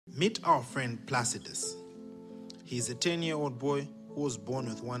Meet our friend Placidus. He is a 10-year-old boy who was born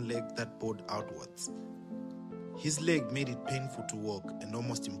with one leg that bowed outwards. His leg made it painful to walk and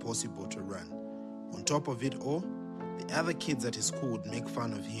almost impossible to run. On top of it all, the other kids at his school would make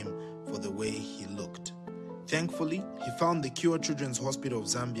fun of him for the way he looked. Thankfully, he found the Cure Children's Hospital of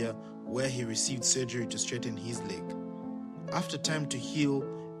Zambia, where he received surgery to straighten his leg. After time to heal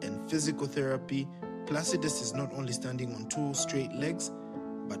and physical therapy, Placidus is not only standing on 2 straight legs,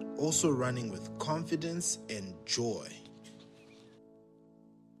 but also running with confidence and joy.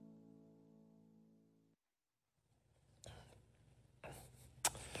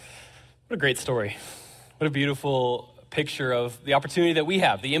 What a great story. What a beautiful picture of the opportunity that we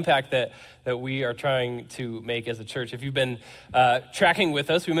have, the impact that we are trying to make as a church. If you've been tracking with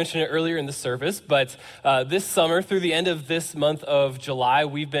us, we mentioned it earlier in the service, but this summer, through the end of this month of July,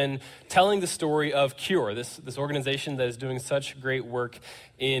 we've been telling the story of Cure, this organization that is doing such great work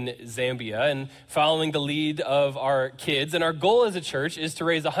in Zambia and following the lead of our kids. And our goal as a church is to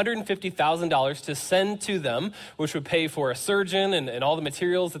raise $150,000 to send to them, which would pay for a surgeon and all the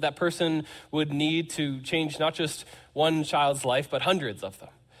materials that person would need to change not just one child's life, but hundreds of them.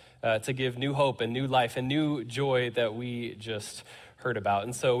 To give new hope and new life and new joy that we just heard about.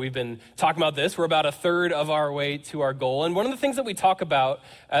 And so we've been talking about this. We're about a third of our way to our goal. And one of the things that we talk about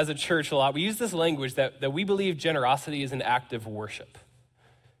as a church a lot, we use this language that we believe generosity is an act of worship.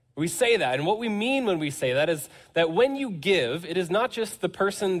 We say that, and what we mean when we say that is that when you give, it is not just the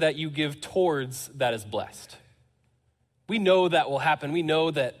person that you give towards that is blessed. We know that will happen. We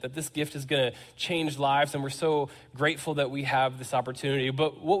know that this gift is going to change lives, and we're so grateful that we have this opportunity.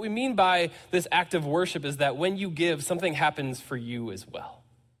 But what we mean by this act of worship is that when you give, something happens for you as well.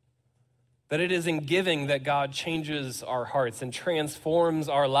 That it is in giving that God changes our hearts and transforms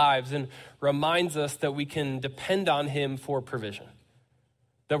our lives and reminds us that we can depend on him for provision.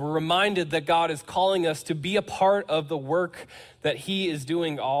 That we're reminded that God is calling us to be a part of the work that he is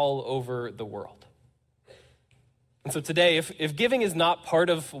doing all over the world. And so today, if giving is not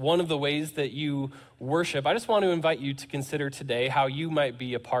part of one of the ways that you worship, I just want to invite you to consider today how you might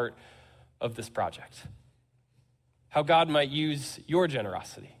be a part of this project. How God might use your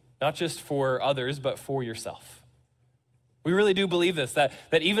generosity, not just for others, but for yourself. We really do believe this, that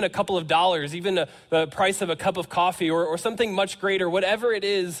even a couple of dollars, even the price of a cup of coffee or something much greater, whatever it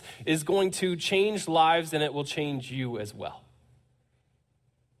is going to change lives, and it will change you as well.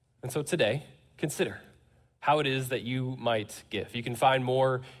 And so today, consider how it is that you might give. You can find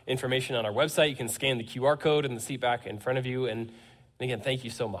more information on our website. You can scan the QR code in the seat back in front of you. And again, thank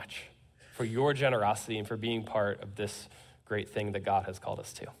you so much for your generosity and for being part of this great thing that God has called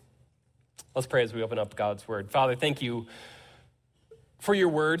us to. Let's pray as we open up God's word. Father, thank you for your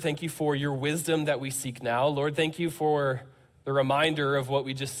word. Thank you for your wisdom that we seek now. Lord, thank you for the reminder of what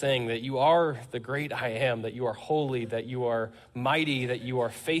we just sang, that you are the great I am, that you are holy, that you are mighty, that you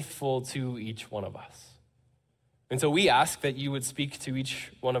are faithful to each one of us. And so we ask that you would speak to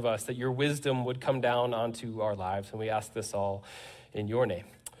each one of us, that your wisdom would come down onto our lives. And we ask this all in your name.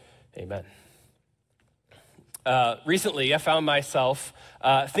 Amen. Recently, I found myself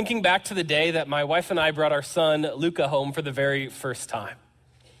thinking back to the day that my wife and I brought our son, Luca, home for the very first time.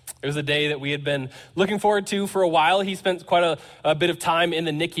 It was a day that we had been looking forward to for a while. He spent quite a bit of time in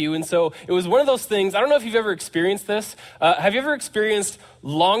the NICU. And so it was one of those things, I don't know if you've ever experienced this. Have you ever experienced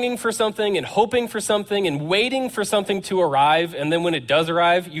longing for something and hoping for something and waiting for something to arrive, and then when it does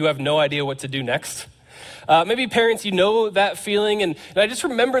arrive, you have no idea what to do next? Maybe parents, you know that feeling. And I just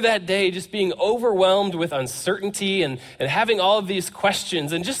remember that day just being overwhelmed with uncertainty and having all of these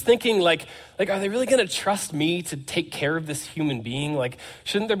questions and just thinking like, are they really going to trust me to take care of this human being? Like,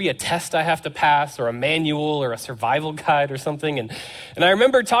 shouldn't there be a test I have to pass or a manual or a survival guide or something? And I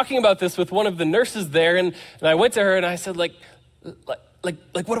remember talking about this with one of the nurses there, and I went to her and I said, like,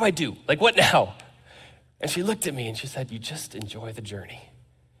 what do I do? Like, what now? And she looked at me and she said, you just enjoy the journey.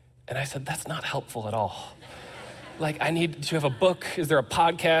 And I said, that's not helpful at all. Like, do you have a book? Is there a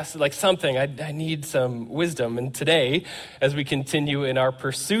podcast? Like something, I need some wisdom. And today, as we continue in our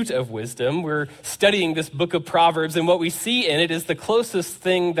pursuit of wisdom, we're studying this book of Proverbs, and what we see in it is the closest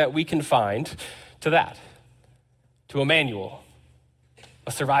thing that we can find to that, to a manual,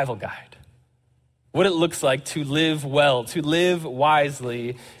 a survival guide. What it looks like to live well, to live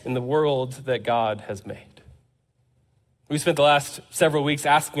wisely in the world that God has made. We spent the last several weeks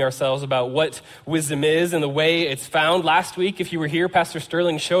asking ourselves about what wisdom is and the way it's found. Last week, if you were here, Pastor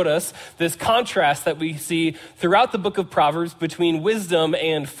Sterling showed us this contrast that we see throughout the book of Proverbs between wisdom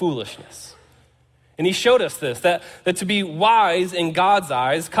and foolishness. And he showed us this, that to be wise in God's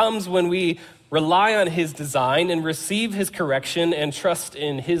eyes comes when we rely on his design and receive his correction and trust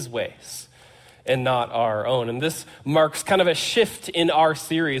in his ways and not our own. And this marks kind of a shift in our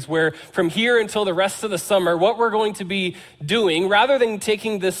series where from here until the rest of the summer, what we're going to be doing, rather than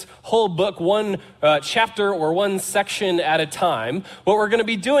taking this whole book one chapter or one section at a time, what we're going to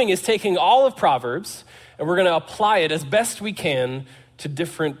be doing is taking all of Proverbs and we're going to apply it as best we can to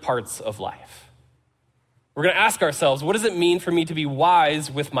different parts of life. We're going to ask ourselves, what does it mean for me to be wise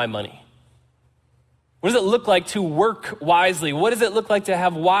with my money? What does it look like to work wisely? What does it look like to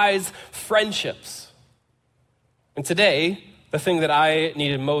have wise friendships? And today, the thing that I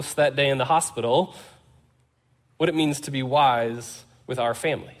needed most that day in the hospital, what it means to be wise with our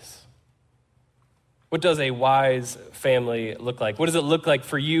families. What does a wise family look like? What does it look like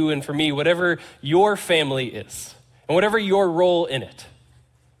for you and for me, whatever your family is, and whatever your role in it?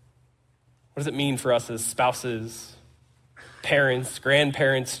 What does it mean for us as spouses, parents,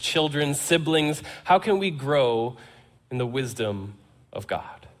 grandparents, children, siblings? How can we grow in the wisdom of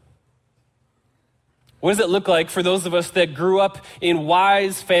God? What does it look like for those of us that grew up in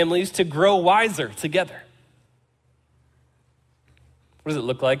wise families to grow wiser together? What does it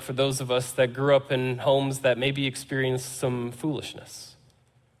look like for those of us that grew up in homes that maybe experienced some foolishness?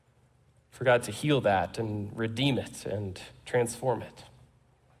 For God to heal that and redeem it and transform it.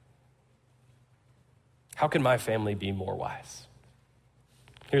 How can my family be more wise?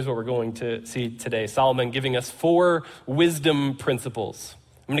 Here's what we're going to see today. Solomon giving us 4 wisdom principles.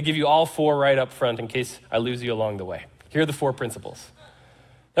 I'm going to give you all 4 right up front in case I lose you along the way. Here are the 4 principles.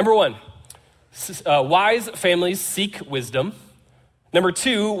 Number 1, wise families seek wisdom. Number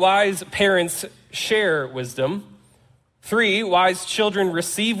 2, wise parents share wisdom. 3, wise children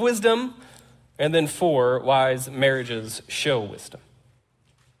receive wisdom. And then 4, wise marriages show wisdom.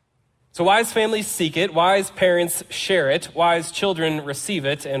 So wise families seek it, wise parents share it, wise children receive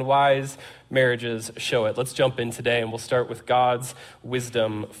it, and wise marriages show it. Let's jump in today, and we'll start with God's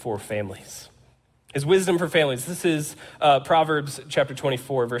wisdom for families. His wisdom for families. This is Proverbs chapter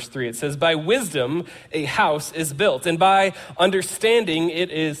 24, verse 3. It says, "By wisdom a house is built, and by understanding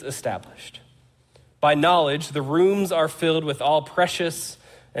it is established. By knowledge the rooms are filled with all precious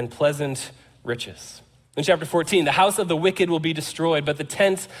and pleasant riches." In chapter 14, "The house of the wicked will be destroyed, but the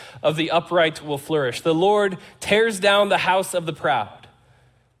tent of the upright will flourish. The Lord tears down the house of the proud,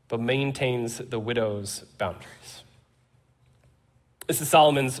 but maintains the widow's boundaries." This is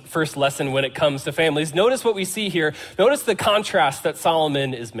Solomon's first lesson when it comes to families. Notice what we see here. Notice the contrast that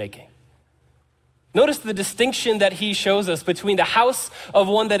Solomon is making. Notice the distinction that he shows us between the house of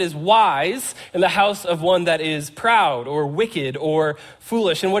one that is wise and the house of one that is proud or wicked or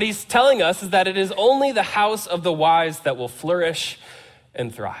foolish. And what he's telling us is that it is only the house of the wise that will flourish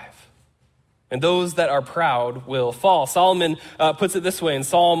and thrive. And those that are proud will fall. Solomon puts it this way in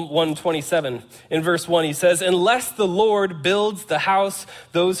Psalm 127. In verse 1, he says, "Unless the Lord builds the house,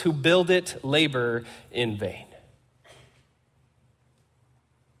 those who build it labor in vain."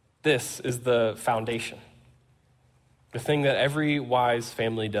 This is the foundation, the thing that every wise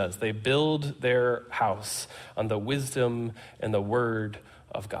family does. They build their house on the wisdom and the word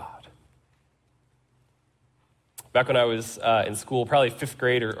of God. Back when I was in school, probably 5th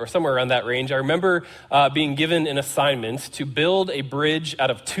grade or somewhere around that range, I remember being given an assignment to build a bridge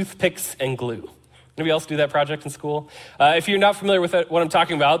out of toothpicks and glue. Anybody else do that project in school? If you're not familiar with what I'm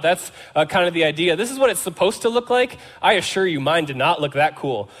talking about, that's kind of the idea. This is what it's supposed to look like. I assure you, mine did not look that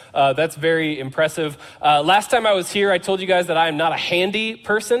cool. That's very impressive. Last time I was here, I told you guys that I am not a handy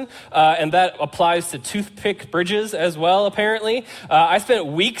person, and that applies to toothpick bridges as well, apparently. I spent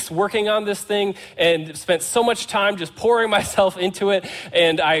weeks working on this thing and spent so much time just pouring myself into it,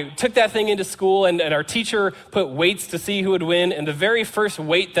 and I took that thing into school, and our teacher put weights to see who would win, and the very first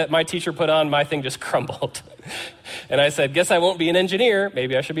weight that my teacher put on, my thing just crumbled. And I said, guess I won't be an engineer.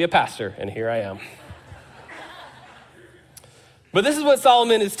 Maybe I should be a pastor. And here I am. But this is what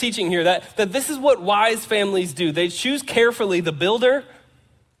Solomon is teaching here, that this is what wise families do. They choose carefully the builder,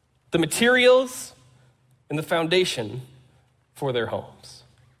 the materials, and the foundation for their homes.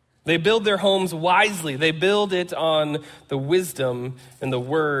 They build their homes wisely. They build it on the wisdom and the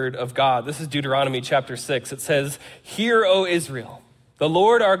word of God. This is Deuteronomy chapter 6. It says, "Hear, O Israel, the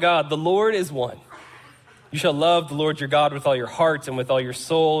Lord our God, the Lord is one. You shall love the Lord your God with all your heart and with all your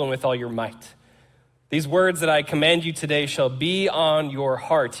soul and with all your might. These words that I command you today shall be on your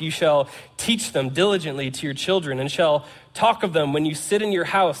heart. You shall teach them diligently to your children and shall talk of them when you sit in your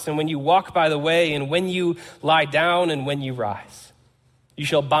house and when you walk by the way and when you lie down and when you rise. You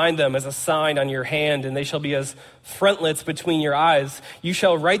shall bind them as a sign on your hand, and they shall be as frontlets between your eyes. You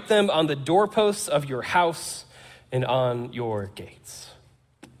shall write them on the doorposts of your house and on your gates."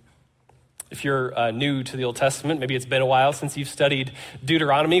 If you're new to the Old Testament, maybe it's been a while since you've studied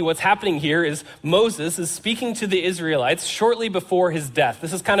Deuteronomy, what's happening here is Moses is speaking to the Israelites shortly before his death.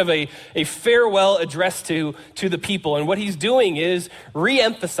 This is kind of a farewell address to the people. And what he's doing is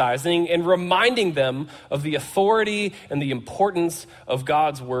re-emphasizing and reminding them of the authority and the importance of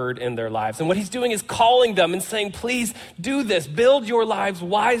God's word in their lives. And what he's doing is calling them and saying, please do this. Build your lives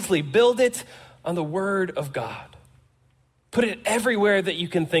wisely. Build it on the word of God. Put it everywhere that you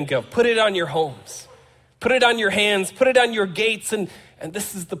can think of. Put it on your homes. Put it on your hands. Put it on your gates. And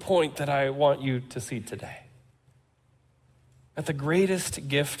this is the point that I want you to see today. That the greatest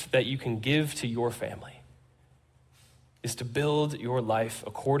gift that you can give to your family is to build your life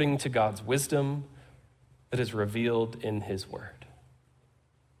according to God's wisdom that is revealed in his word.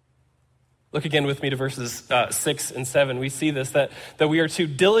 Look again with me to verses 6 and 7. We see this, that we are to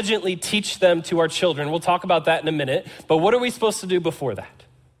diligently teach them to our children. We'll talk about that in a minute. But what are we supposed to do before that?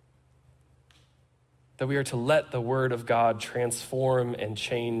 That we are to let the word of God transform and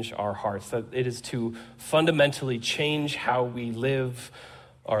change our hearts. That it is to fundamentally change how we live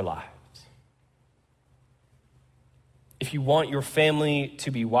our lives. If you want your family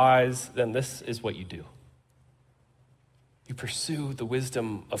to be wise, then this is what you do. You pursue the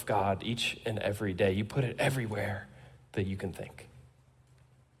wisdom of God each and every day. You put it everywhere that you can think.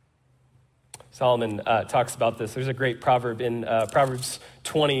 Solomon talks about this. There's a great proverb in Proverbs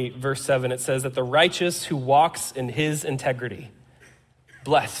 20, verse 7. It says that the righteous who walks in his integrity,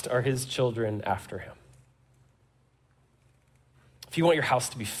 blessed are his children after him. If you want your house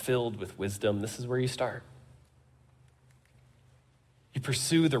to be filled with wisdom, this is where you start. You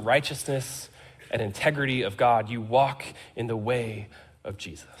pursue the righteousness and integrity of God. You walk in the way of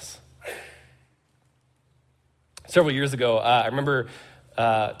Jesus. Several years ago, I remember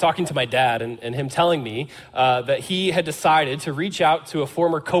talking to my dad and him telling me that he had decided to reach out to a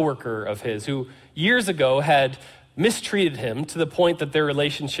former coworker of his who years ago had mistreated him to the point that their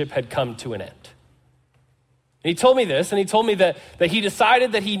relationship had come to an end. And he told me this, and he told me that he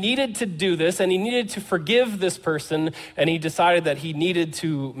decided that he needed to do this, and he needed to forgive this person, and he decided that he needed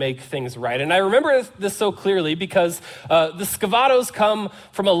to make things right. And I remember this so clearly because the Scavatos come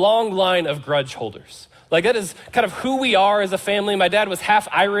from a long line of grudge holders. Like that is kind of who we are as a family. My dad was half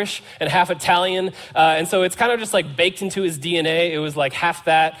Irish and half Italian, and so it's kind of just like baked into his DNA. It was like half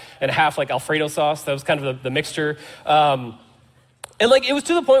that and half like Alfredo sauce. That was kind of the mixture. And like, it was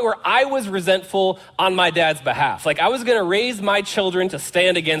to the point where I was resentful on my dad's behalf. Like, I was going to raise my children to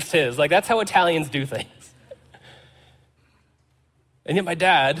stand against his. Like, that's how Italians do things. And yet my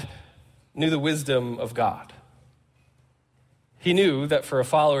dad knew the wisdom of God. He knew that for a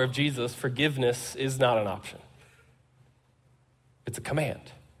follower of Jesus, forgiveness is not an option. It's a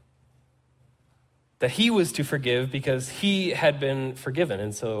command. That he was to forgive because he had been forgiven.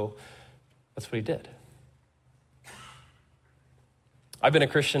 And so that's what he did. I've been a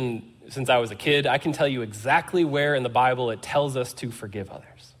Christian since I was a kid. I can tell you exactly where in the Bible it tells us to forgive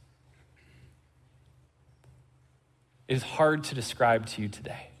others. It is hard to describe to you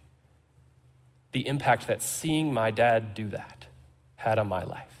today the impact that seeing my dad do that had on my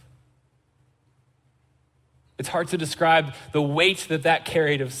life. It's hard to describe the weight that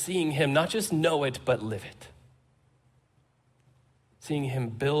carried of seeing him not just know it, but live it. Seeing him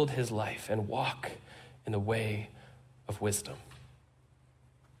build his life and walk in the way of wisdom.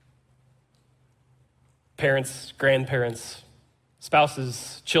 Parents, grandparents,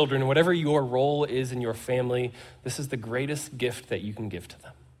 spouses, children, whatever your role is in your family, this is the greatest gift that you can give to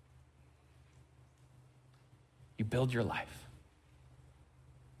them. You build your life.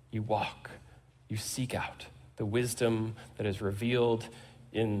 You walk. You seek out the wisdom that is revealed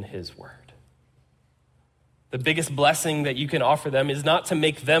in his word. The biggest blessing that you can offer them is not to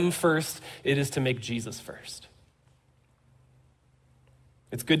make them first, it is to make Jesus first.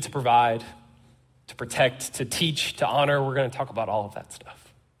 It's good to provide, to protect, to teach, to honor. We're going to talk about all of that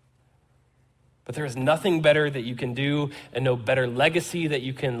stuff. But there is nothing better that you can do and no better legacy that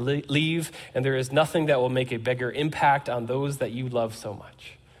you can leave, and there is nothing that will make a bigger impact on those that you love so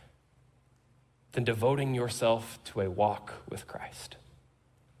much than devoting yourself to a walk with Christ.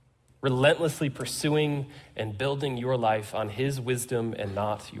 Relentlessly pursuing and building your life on his wisdom and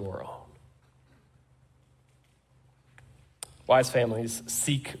not your own. Wise families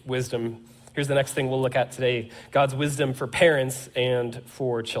seek wisdom. Here's the next thing we'll look at today. God's wisdom for parents and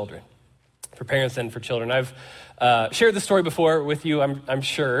for children. For parents and for children. I've shared this story before with you, I'm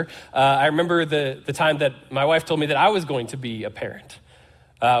sure. I remember the time that my wife told me that I was going to be a parent.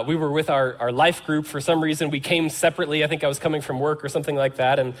 We were with our life group. For some reason, we came separately. I think I was coming from work or something like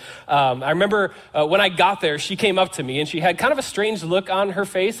that. And I remember when I got there, she came up to me and she had kind of a strange look on her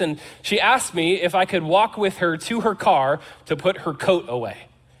face. And she asked me if I could walk with her to her car to put her coat away.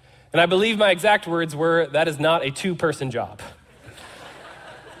 And I believe my exact words were, "That is not a two-person job."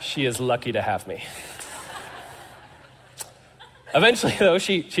 She is lucky to have me. Eventually, though,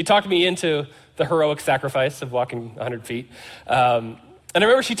 she talked me into the heroic sacrifice of walking 100 feet. And I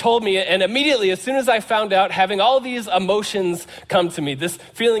remember she told me, and immediately, as soon as I found out, having all these emotions come to me, this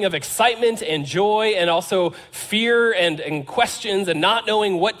feeling of excitement and joy, and also fear and questions and not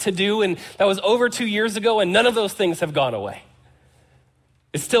knowing what to do. And that was over 2 years ago, and none of those things have gone away.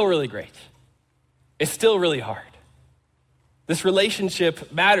 It's still really great. It's still really hard. This relationship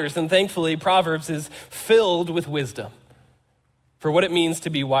matters, and thankfully, Proverbs is filled with wisdom for what it means to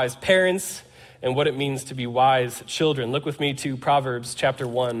be wise parents and what it means to be wise children. Look with me to Proverbs chapter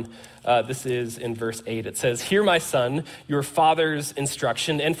 1. This is in verse 8. It says, "Hear, my son, your father's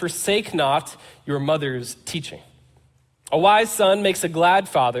instruction, and forsake not your mother's teaching. A wise son makes a glad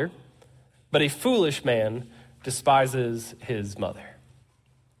father, but a foolish man despises his mother."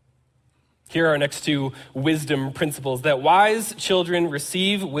 Here are our next two wisdom principles: that wise children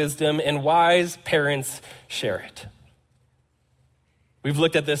receive wisdom and wise parents share it. We've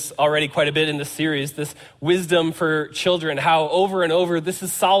looked at this already quite a bit in this series, this wisdom for children, how over and over this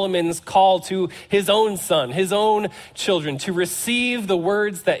is Solomon's call to his own son, his own children, to receive the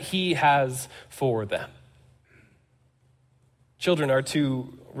words that he has for them. Children are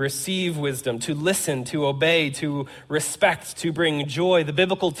to receive wisdom, to listen, to obey, to respect, to bring joy. The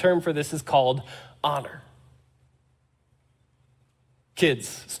biblical term for this is called honor.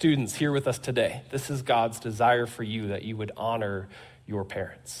 Kids, students here with us today, this is God's desire for you, that you would honor your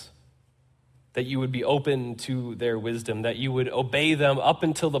parents, that you would be open to their wisdom, that you would obey them up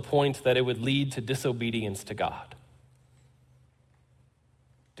until the point that it would lead to disobedience to God.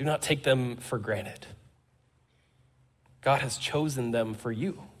 Do not take them for granted. God has chosen them for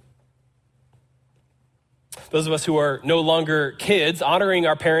you. Those of us who are no longer kids, honoring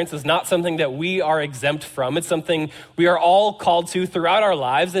our parents is not something that we are exempt from. It's something we are all called to throughout our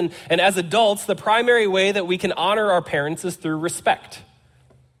lives. And as adults, the primary way that we can honor our parents is through respect.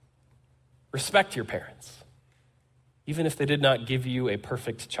 Respect your parents, even if they did not give you a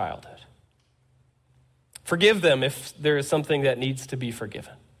perfect childhood. Forgive them if there is something that needs to be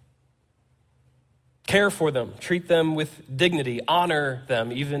forgiven. Care for them, treat them with dignity, honor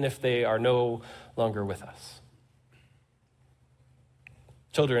them, even if they are no longer with us.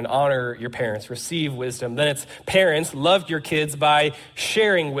 Children, honor your parents, receive wisdom. Then it's parents, love your kids by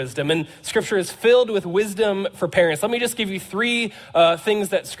sharing wisdom. And Scripture is filled with wisdom for parents. Let me just give you three things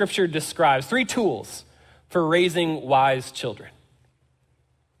that Scripture describes, three tools for raising wise children.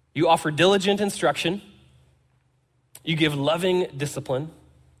 You offer diligent instruction, you give loving discipline,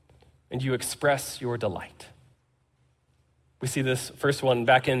 and you express your delight. We see this first one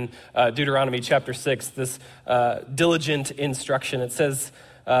back in Deuteronomy chapter 6, this diligent instruction. It says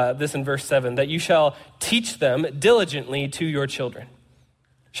this in verse 7, that you shall teach them diligently to your children.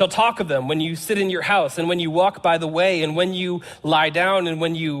 Shall talk of them when you sit in your house and when you walk by the way and when you lie down and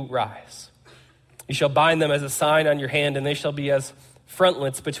when you rise. You shall bind them as a sign on your hand, and they shall be as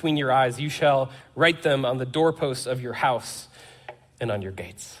frontlets between your eyes. You shall write them on the doorposts of your house and on your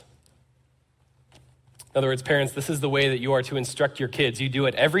gates. In other words, parents, this is the way that you are to instruct your kids. You do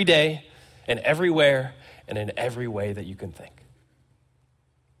it every day and everywhere and in every way that you can think.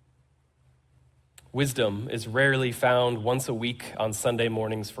 Wisdom is rarely found once a week on Sunday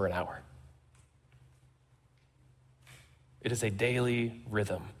mornings for an hour. It is a daily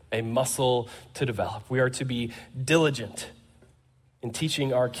rhythm, a muscle to develop. We are to be diligent in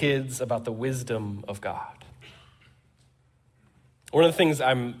teaching our kids about the wisdom of God. One of the things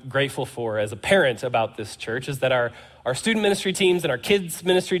I'm grateful for as a parent about this church is that our student ministry teams and our kids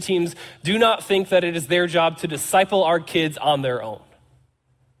ministry teams do not think that it is their job to disciple our kids on their own.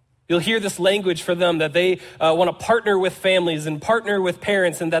 You'll hear this language for them that they want to partner with families and partner with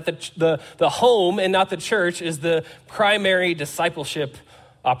parents, and that the home and not the church is the primary discipleship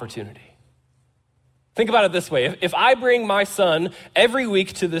opportunity. Think about it this way. If I bring my son every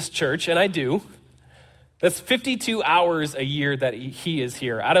week to this church, and I do, that's 52 hours a year that he is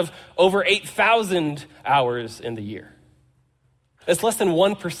here, out of over 8,000 hours in the year. That's less than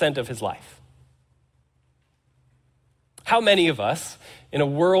 1% of his life. How many of us, in a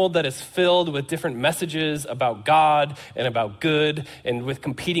world that is filled with different messages about God and about good and with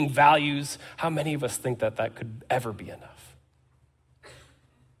competing values, how many of us think that that could ever be enough?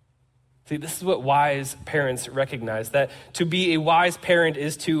 See, this is what wise parents recognize, that to be a wise parent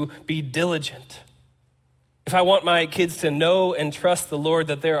is to be diligent. If I want my kids to know and trust the Lord,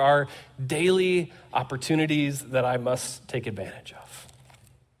 that there are daily opportunities that I must take advantage of.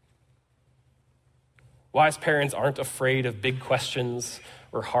 Wise parents aren't afraid of big questions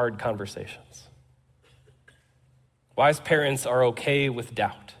or hard conversations. Wise parents are okay with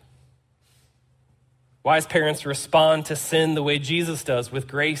doubt. Wise parents respond to sin the way Jesus does, with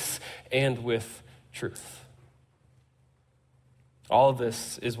grace and with truth. All of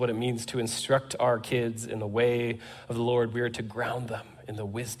this is what it means to instruct our kids in the way of the Lord. We are to ground them in the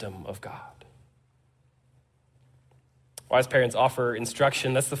wisdom of God. Wise parents offer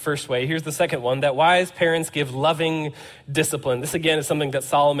instruction. That's the first way. Here's the second one, that wise parents give loving discipline. This, again, is something that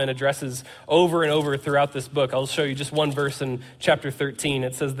Solomon addresses over and over throughout this book. I'll show you just one verse in chapter 13.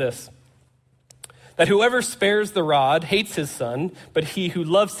 It says this, that whoever spares the rod hates his son, but he who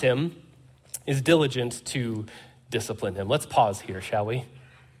loves him is diligent to discipline him. Let's pause here, shall we?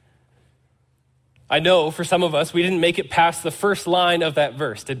 I know for some of us, we didn't make it past the first line of that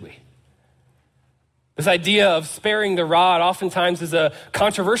verse, did we? This idea of sparing the rod oftentimes is a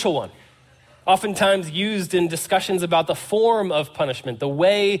controversial one, oftentimes used in discussions about the form of punishment, the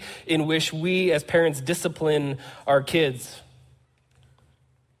way in which we as parents discipline our kids.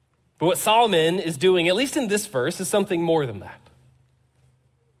 But what Solomon is doing, at least in this verse, is something more than that.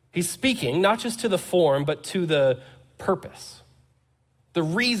 He's speaking not just to the form, but to the purpose, the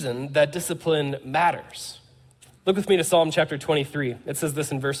reason that discipline matters. Look with me to Psalm chapter 23. It says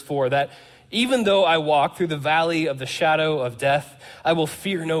this in verse 4, that even though I walk through the valley of the shadow of death, I will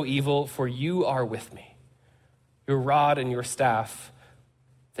fear no evil, for you are with me. Your rod and your staff,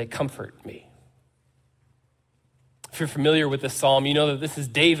 they comfort me. If you're familiar with this psalm, you know that this is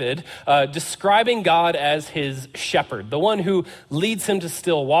David describing God as his shepherd, the one who leads him to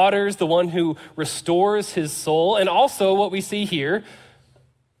still waters, the one who restores his soul, and also what we see here,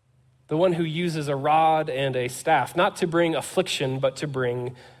 the one who uses a rod and a staff, not to bring affliction, but to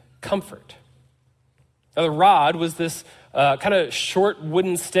bring comfort. Now, the rod was this kind of short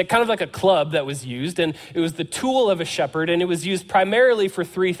wooden stick, kind of like a club that was used, and it was the tool of a shepherd, and it was used primarily for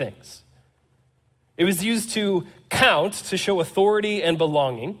three things. It was used to count, to show authority and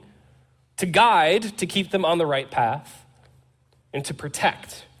belonging, to guide, to keep them on the right path, and to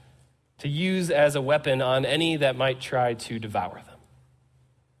protect, to use as a weapon on any that might try to devour them.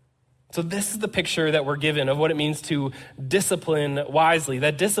 So this is the picture that we're given of what it means to discipline wisely.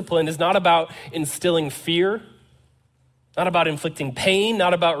 That discipline is not about instilling fear, not about inflicting pain,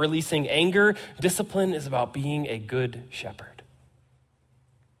 not about releasing anger. Discipline is about being a good shepherd.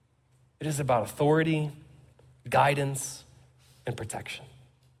 It is about authority, guidance, and protection.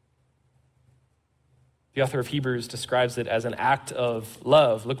 The author of Hebrews describes it as an act of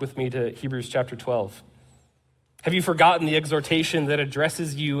love. Look with me to Hebrews chapter 12. Have you forgotten the exhortation that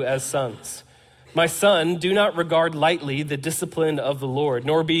addresses you as sons? My son, do not regard lightly the discipline of the Lord,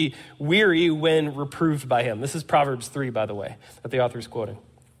 nor be weary when reproved by him. This is Proverbs 3, by the way, that the author is quoting.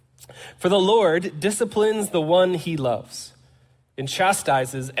 For the Lord disciplines the one he loves and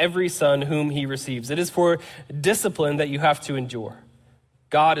chastises every son whom he receives. It is for discipline that you have to endure.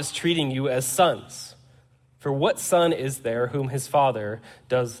 God is treating you as sons. For what son is there whom his father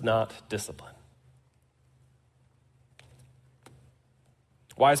does not discipline?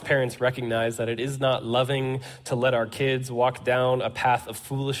 Wise parents recognize that it is not loving to let our kids walk down a path of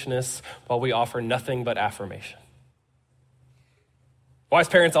foolishness while we offer nothing but affirmation. Wise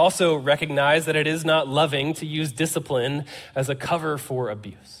parents also recognize that it is not loving to use discipline as a cover for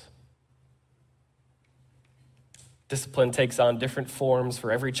abuse. Discipline takes on different forms for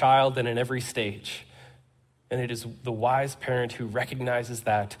every child and in every stage. And it is the wise parent who recognizes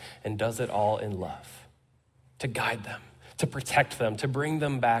that and does it all in love, to guide them, to protect them, to bring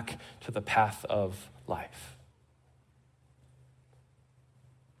them back to the path of life.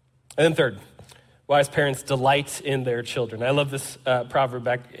 And then third, wise parents delight in their children. I love this proverb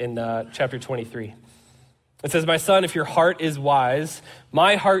back in chapter 23. It says, my son, if your heart is wise,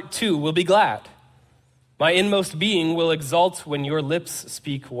 my heart too will be glad. My inmost being will exult when your lips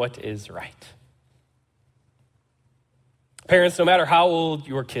speak what is right. Parents, no matter how old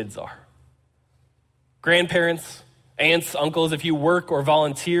your kids are, grandparents, aunts, uncles, if you work or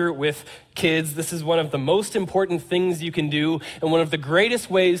volunteer with kids, this is one of the most important things you can do and one of the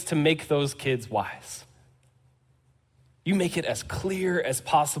greatest ways to make those kids wise. You make it as clear as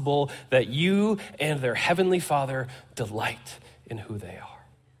possible that you and their heavenly Father delight in who they are.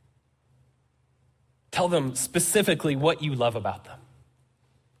 Tell them specifically what you love about them.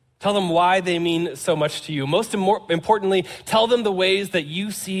 Tell them why they mean so much to you. Most importantly, tell them the ways that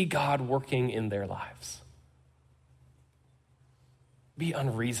you see God working in their lives. Be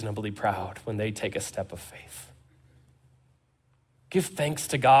unreasonably proud when they take a step of faith. Give thanks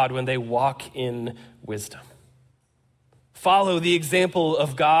to God when they walk in wisdom. Follow the example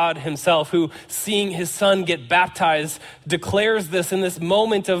of God himself, who, seeing his son get baptized, declares this in this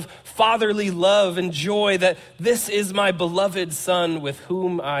moment of fatherly love and joy, that this is my beloved son with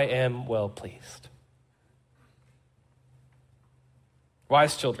whom I am well pleased.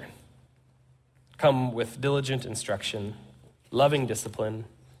 Wise children come with diligent instruction, loving discipline,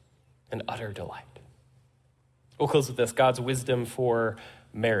 and utter delight. We'll close with this: God's wisdom for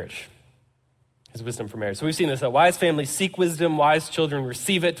marriage. His wisdom for marriage. So we've seen this: that wise families seek wisdom, wise children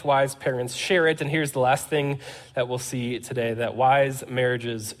receive it, wise parents share it. And here's the last thing that we'll see today: that wise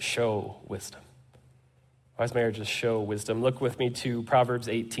marriages show wisdom. Wise marriages show wisdom. Look with me to Proverbs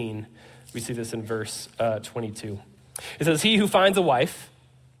 18. We see this in verse 22. It says, "He who finds a wife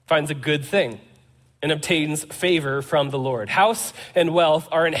finds a good thing and obtains favor from the Lord. House and wealth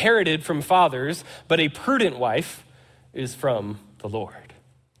are inherited from fathers, but a prudent wife is from the Lord."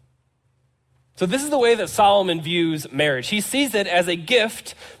 So this is the way that Solomon views marriage. He sees it as a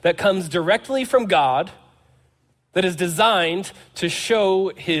gift that comes directly from God, that is designed to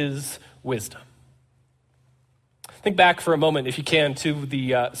show his wisdom. Think back for a moment, if you can, to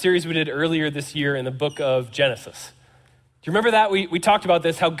the series we did earlier this year in the book of Genesis. Do you remember that? We talked about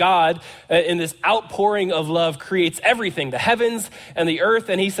this, how God, in this outpouring of love, creates everything, the heavens and the earth,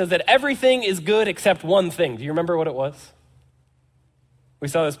 and he says that everything is good except one thing. Do you remember what it was? We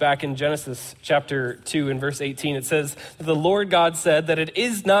saw this back in Genesis chapter 2 in verse 18. It says that the Lord God said that it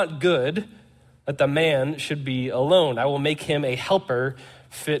is not good that the man should be alone. I will make him a helper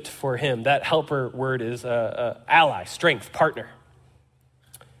fit for him. That helper word is ally, strength, partner.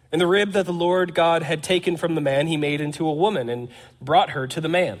 And the rib that the Lord God had taken from the man, he made into a woman and brought her to the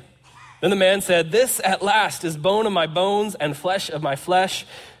man. Then the man said, "This at last is bone of my bones and flesh of my flesh.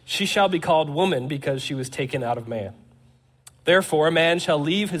 She shall be called woman because she was taken out of man. Therefore, a man shall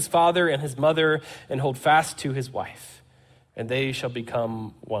leave his father and his mother and hold fast to his wife, and they shall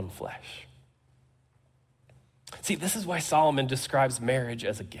become one flesh." See, this is why Solomon describes marriage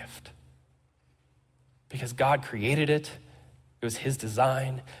as a gift. Because God created it. It was his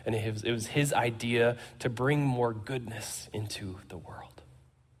design, and it was his idea to bring more goodness into the world.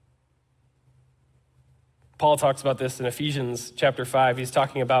 Paul talks about this in Ephesians chapter 5. He's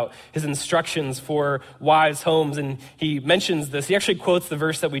talking about his instructions for wives' homes, and he mentions this. He actually quotes the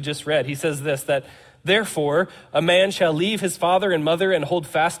verse that we just read. He says this, that therefore a man shall leave his father and mother and hold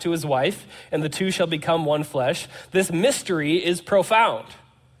fast to his wife, and the two shall become one flesh. This mystery is profound.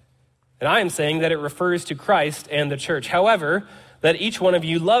 And I am saying that it refers to Christ and the church. However, that each one of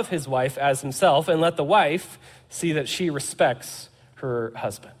you love his wife as himself, and let the wife see that she respects her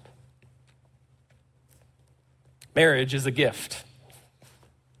husband. Marriage is a gift.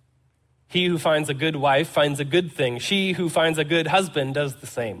 He who finds a good wife finds a good thing. She who finds a good husband does the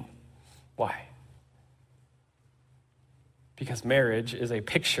same. Why? Because marriage is a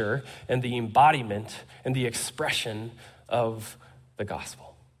picture and the embodiment and the expression of the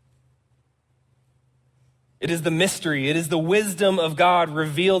gospel. It is the mystery, it is the wisdom of God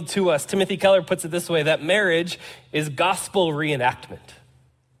revealed to us. Timothy Keller puts it this way, that marriage is gospel reenactment.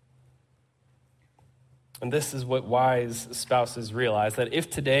 And this is what wise spouses realize, that if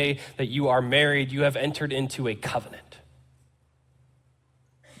today that you are married, you have entered into a covenant.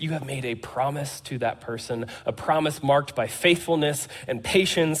 You have made a promise to that person, a promise marked by faithfulness and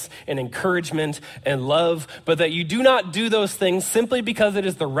patience and encouragement and love, but that you do not do those things simply because it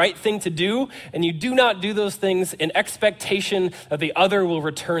is the right thing to do, and you do not do those things in expectation that the other will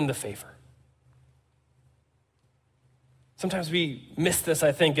return the favor. Sometimes we miss this,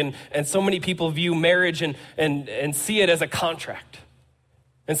 I think, and so many people view marriage and see it as a contract.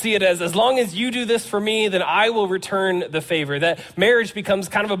 And see it as long as you do this for me, then I will return the favor. That marriage becomes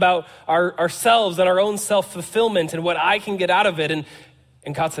kind of about ourselves and our own self-fulfillment and what I can get out of it. And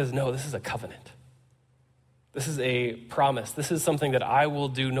God says, no, this is a covenant. This is a promise. This is something that I will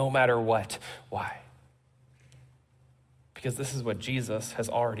do no matter what. Why? Because this is what Jesus has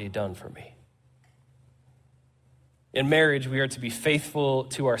already done for me. In marriage, we are to be faithful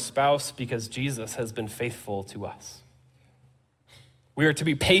to our spouse because Jesus has been faithful to us. We are to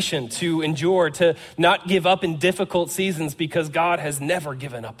be patient, to endure, to not give up in difficult seasons because God has never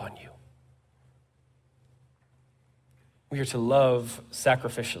given up on you. We are to love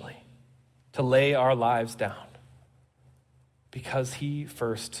sacrificially, to lay our lives down because he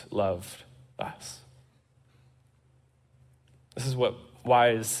first loved us. This is what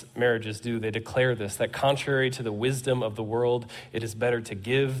wise marriages do. They declare this, that contrary to the wisdom of the world, it is better to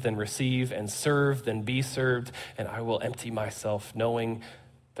give than receive, and serve than be served, and I will empty myself knowing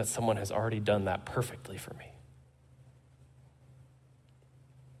that someone has already done that perfectly for me.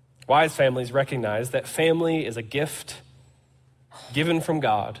 Wise families recognize that family is a gift given from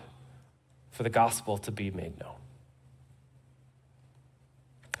God for the gospel to be made known.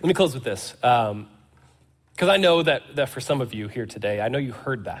 Let me close with this, because I know that for some of you here today, I know you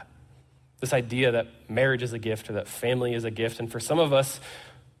heard that, this idea that marriage is a gift or that family is a gift, and for some of us,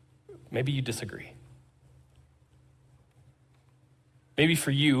 maybe you disagree. Maybe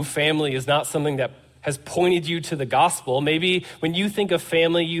for you, family is not something that has pointed you to the gospel. Maybe when you think of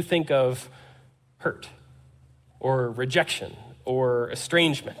family, you think of hurt or rejection or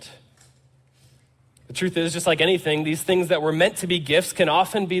estrangement. The truth is, just like anything, these things that were meant to be gifts can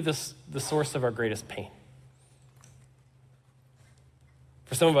often be the source of our greatest pain.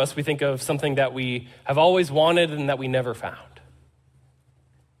 For some of us, we think of something that we have always wanted and that we never found.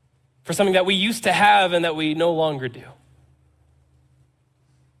 For something that we used to have and that we no longer do.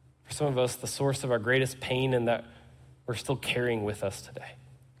 For some of us, the source of our greatest pain and that we're still carrying with us today.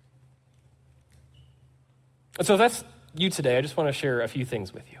 And so if that's you today, I just want to share a few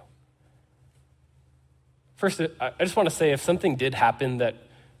things with you. First, I just want to say if something did happen that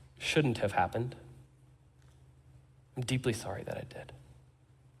shouldn't have happened, I'm deeply sorry that it did.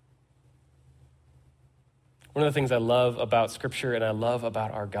 One of the things I love about Scripture and I love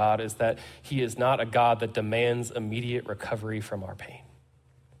about our God is that he is not a God that demands immediate recovery from our pain.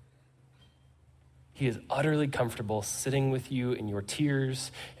 He is utterly comfortable sitting with you in your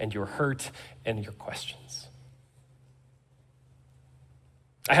tears and your hurt and your questions.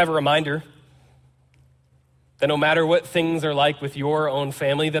 I have a reminder that no matter what things are like with your own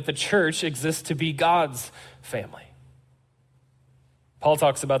family, that the church exists to be God's family. Paul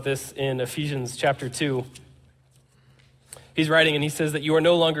talks about this in Ephesians chapter 2. He's writing and he says that you are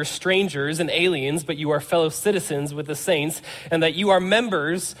no longer strangers and aliens, but you are fellow citizens with the saints, and that you are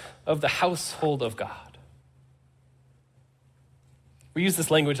members of the household of God. We use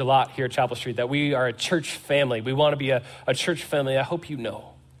this language a lot here at Chapel Street, that we are a church family. We want to be a church family. I hope you know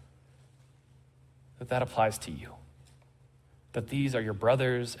that applies to you. That these are your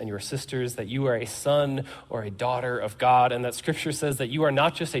brothers and your sisters, that you are a son or a daughter of God, and that Scripture says that you are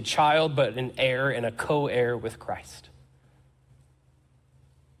not just a child, but an heir and a co-heir with Christ.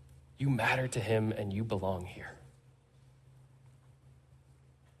 You matter to him and you belong here.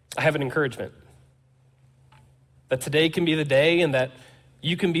 I have an encouragement that today can be the day and that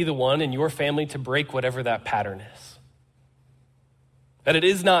you can be the one in your family to break whatever that pattern is. That it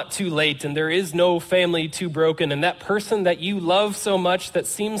is not too late and there is no family too broken, and that person that you love so much that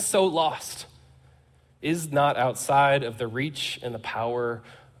seems so lost is not outside of the reach and the power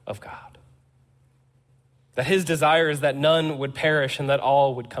of God. That his desire is that none would perish and that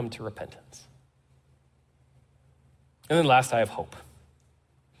all would come to repentance. And then last, I have hope.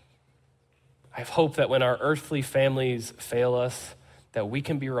 I have hope that when our earthly families fail us, that we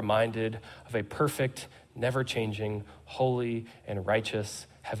can be reminded of a perfect, never-changing, holy, and righteous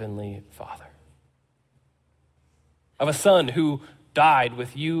Heavenly Father. Of a Son who died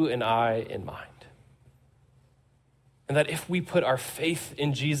with you and I in mind. And that if we put our faith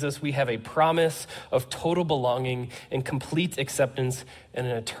in Jesus, we have a promise of total belonging and complete acceptance and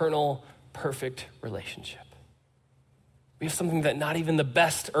an eternal, perfect relationship. We have something that not even the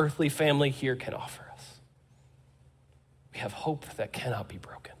best earthly family here can offer us. We have hope that cannot be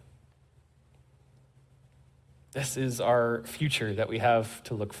broken. This is our future that we have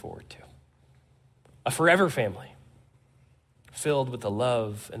to look forward to. A forever family filled with the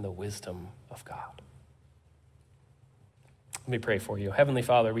love and the wisdom of God. Let me pray for you. Heavenly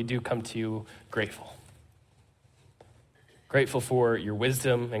Father, we do come to you grateful. Grateful for your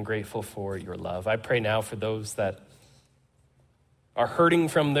wisdom and grateful for your love. I pray now for those that are hurting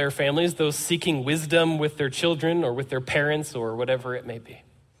from their families, those seeking wisdom with their children or with their parents or whatever it may be.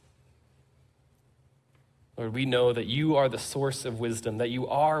 Lord, we know that you are the source of wisdom, that you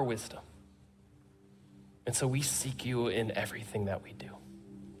are wisdom. And so we seek you in everything that we do.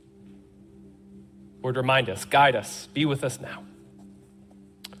 Lord, remind us, guide us, be with us now.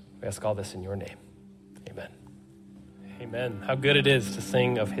 We ask all this in your name. Amen. Amen. How good it is to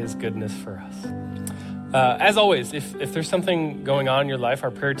sing of his goodness for us. As always, if there's something going on in your life,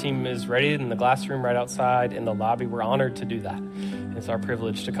 our prayer team is ready in the glass room right outside in the lobby. We're honored to do that. It's our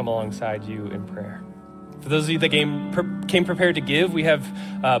privilege to come alongside you in prayer. For those of you that came prepared to give, we have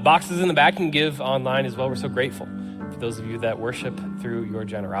boxes in the back and give online as well. We're so grateful for those of you that worship through your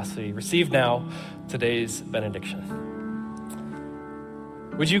generosity. Receive now today's benediction.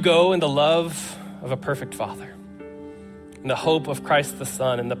 Would you go in the love of a perfect Father, in the hope of Christ the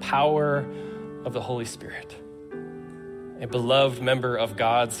Son, in the power of the Holy Spirit, a beloved member of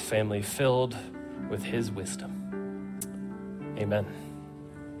God's family filled with his wisdom. Amen.